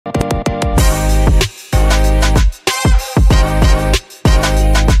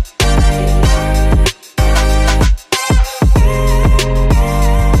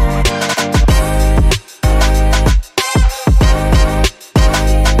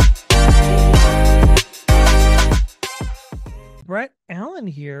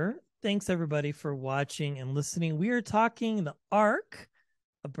Alan here. Thanks everybody for watching and listening. We are talking The Ark,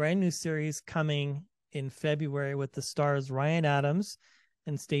 a brand new series coming in February with the stars Ryan Adams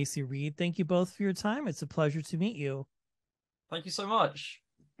and Stacey Reed. Thank you both for your time. It's a pleasure to meet you. Thank you so much.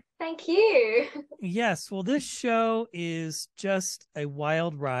 Thank you. Yes, well, this show is just a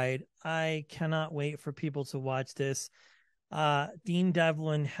wild ride. I cannot wait for people to watch this. Dean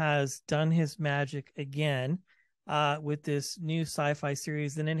Devlin has done his magic again with this new sci-fi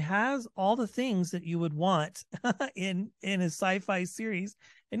series, and it has all the things that you would want in a sci-fi series.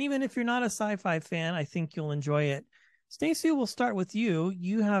 And even if you're not a sci-fi fan, I think you'll enjoy it. Stacey, we'll start with you.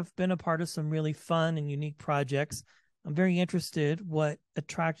 You have been a part of some really fun and unique projects. I'm very interested what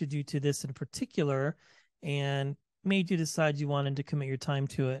attracted you to this in particular and made you decide you wanted to commit your time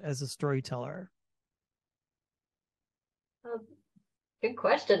to it as a storyteller. Good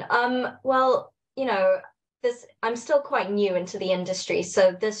question. Well, I'm still quite new into the industry,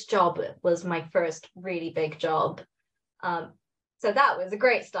 so this job was my first really big job. So that was a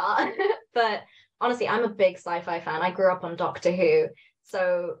great start. But honestly, I'm a big sci-fi fan. I grew up on Doctor Who.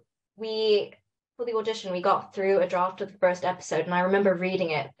 So for the audition, we got through a draft of the first episode, and I remember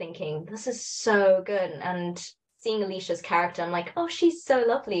reading it thinking, this is so good. And seeing Alicia's character, I'm like, oh, she's so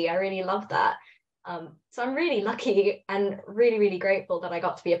lovely. I really love that. So I'm really lucky and really, really grateful that I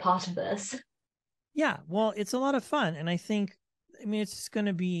got to be a part of this. Yeah, well, it's a lot of fun. And I mean, it's just going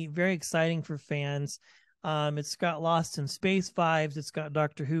to be very exciting for fans. It's got Lost in Space vibes. It's got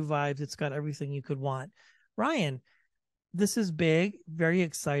Doctor Who vibes. It's got everything you could want. Ryan, this is big, very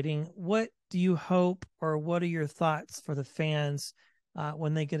exciting. What do you hope, or what are your thoughts for the fans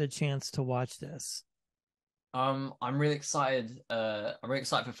when they get a chance to watch this? I'm really excited. I'm really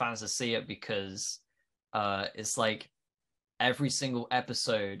excited for fans to see it because it's like every single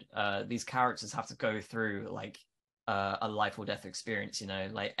episode, these characters have to go through like a life or death experience. You know,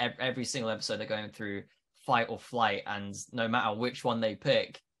 like every single episode they're going through fight or flight, and no matter which one they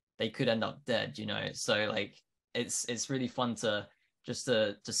pick, they could end up dead. You know, so like it's really fun to just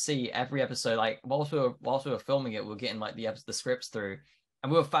to see every episode. Like whilst we were filming it, we were getting like the scripts through,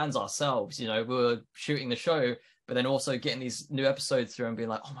 and we were fans ourselves. You know, we were shooting the show, but then also getting these new episodes through and being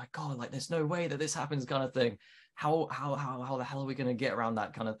like, oh my god, like there's no way that this happens, kind of thing. How the hell are we gonna get around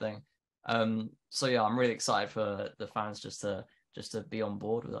that kind of thing? So yeah, I'm really excited for the fans just to be on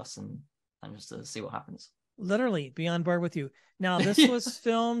board with us and just to see what happens. Literally be on board with you. Now, this was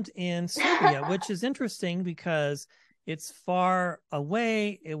filmed in Serbia, which is interesting because it's far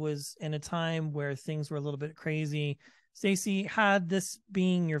away. It was in a time where things were a little bit crazy. Stacey, had this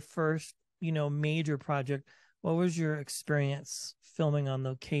being your first, major project, what was your experience filming on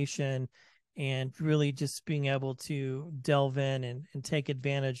location and really just being able to delve in and take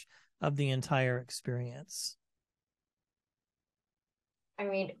advantage of the entire experience? I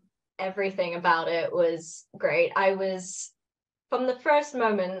mean, everything about it was great. From the first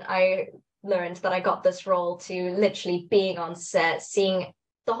moment I learned that I got this role to literally being on set, seeing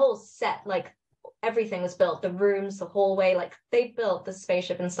the whole set, like everything was built, the rooms, the hallway, like they built the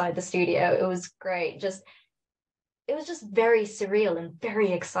spaceship inside the studio. It was great. It was just very surreal and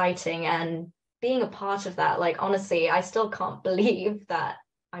very exciting. And being a part of that, like, honestly, I still can't believe that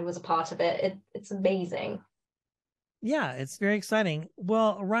I was a part of it. It's amazing. Yeah, it's very exciting.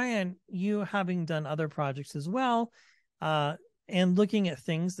 Well, Ryan, you having done other projects as well, and looking at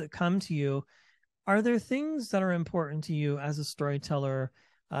things that come to you, are there things that are important to you as a storyteller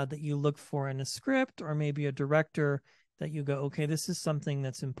that you look for in a script, or maybe a director that you go, okay, this is something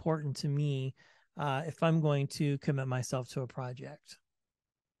that's important to me if I'm going to commit myself to a project?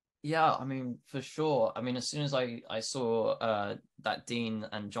 Yeah, I mean, for sure. I mean, as soon as I saw that Dean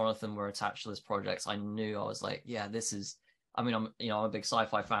and Jonathan were attached to this project, I knew. I was like, yeah, this is. I mean, I'm a big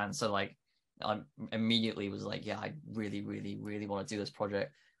sci-fi fan, so like, I immediately was like, yeah, I really, really, really want to do this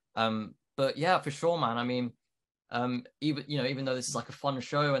project. But yeah, for sure, man. I mean, even though this is like a fun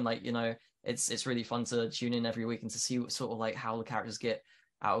show and like, it's really fun to tune in every week and to see sort of like how the characters get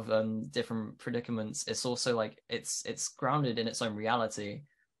out of different predicaments. It's also like it's grounded in its own reality.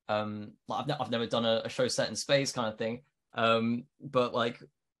 Like I've never done a show set in space kind of thing, but like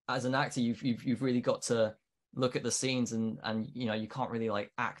as an actor you've really got to look at the scenes and you can't really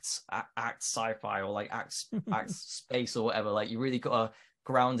like act sci-fi or like act space or whatever. Like you really got to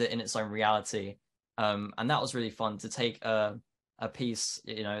ground it in its own reality, and that was really fun to take a piece,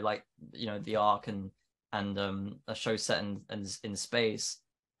 like the Ark and a show set in space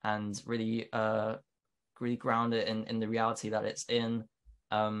and really ground it in the reality that it's in.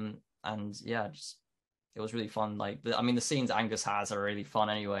 And yeah, just it was really fun. Like the scenes Angus has are really fun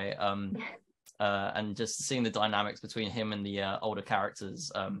anyway. and just seeing the dynamics between him and the older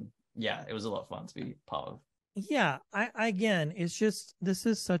characters. Yeah, it was a lot of fun to be part of. Yeah, I again, it's just, this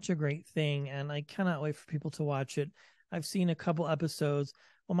is such a great thing, and I cannot wait for people to watch it. I've seen a couple episodes.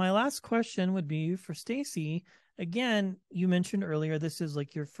 Well, my last question would be for Stacey. Again, you mentioned earlier this is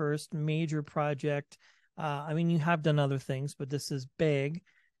like your first major project. I mean, you have done other things, but this is big.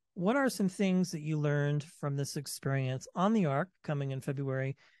 What are some things that you learned from this experience on the Ark coming in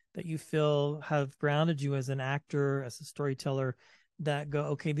February that you feel have grounded you as an actor, as a storyteller, that go,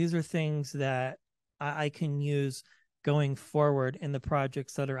 okay, these are things that I can use going forward in the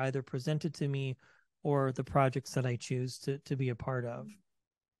projects that are either presented to me or the projects that I choose to be a part of?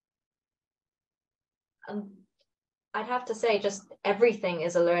 I'd have to say just everything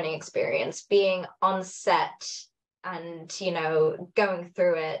is a learning experience. Being on set and, you know, going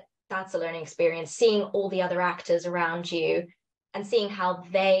through it, that's a learning experience. Seeing all the other actors around you and seeing how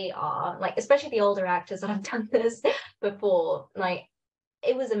they are, like, especially the older actors that have done this before, like,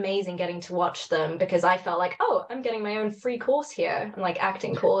 it was amazing getting to watch them because I felt like, oh, I'm getting my own free course here, like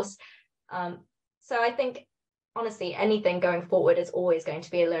acting course. So I think, honestly, anything going forward is always going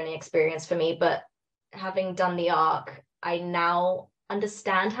to be a learning experience for me. But having done the Ark, I now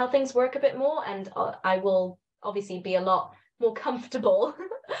understand how things work a bit more, and I will obviously be a lot more comfortable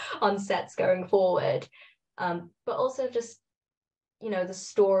on sets going forward. But also just, you know, the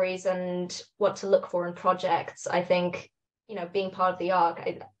stories and what to look for in projects. I think, you know, being part of the Ark,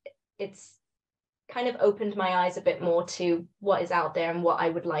 it's kind of opened my eyes a bit more to what is out there and what I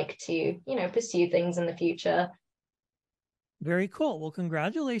would like to, you know, pursue things in the future. Very cool. Well,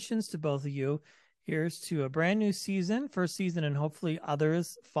 congratulations to both of you. Here's to a brand new season, first season, and hopefully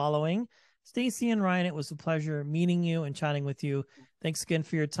others following. Stacey and Ryan, it was a pleasure meeting you and chatting with you. Thanks again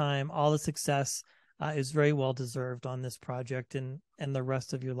for your time. All the success is very well deserved on this project and the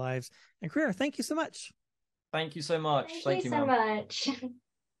rest of your lives and career. Thank you so much. Thank you so much. Thank you so much.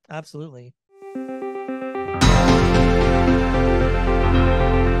 Absolutely.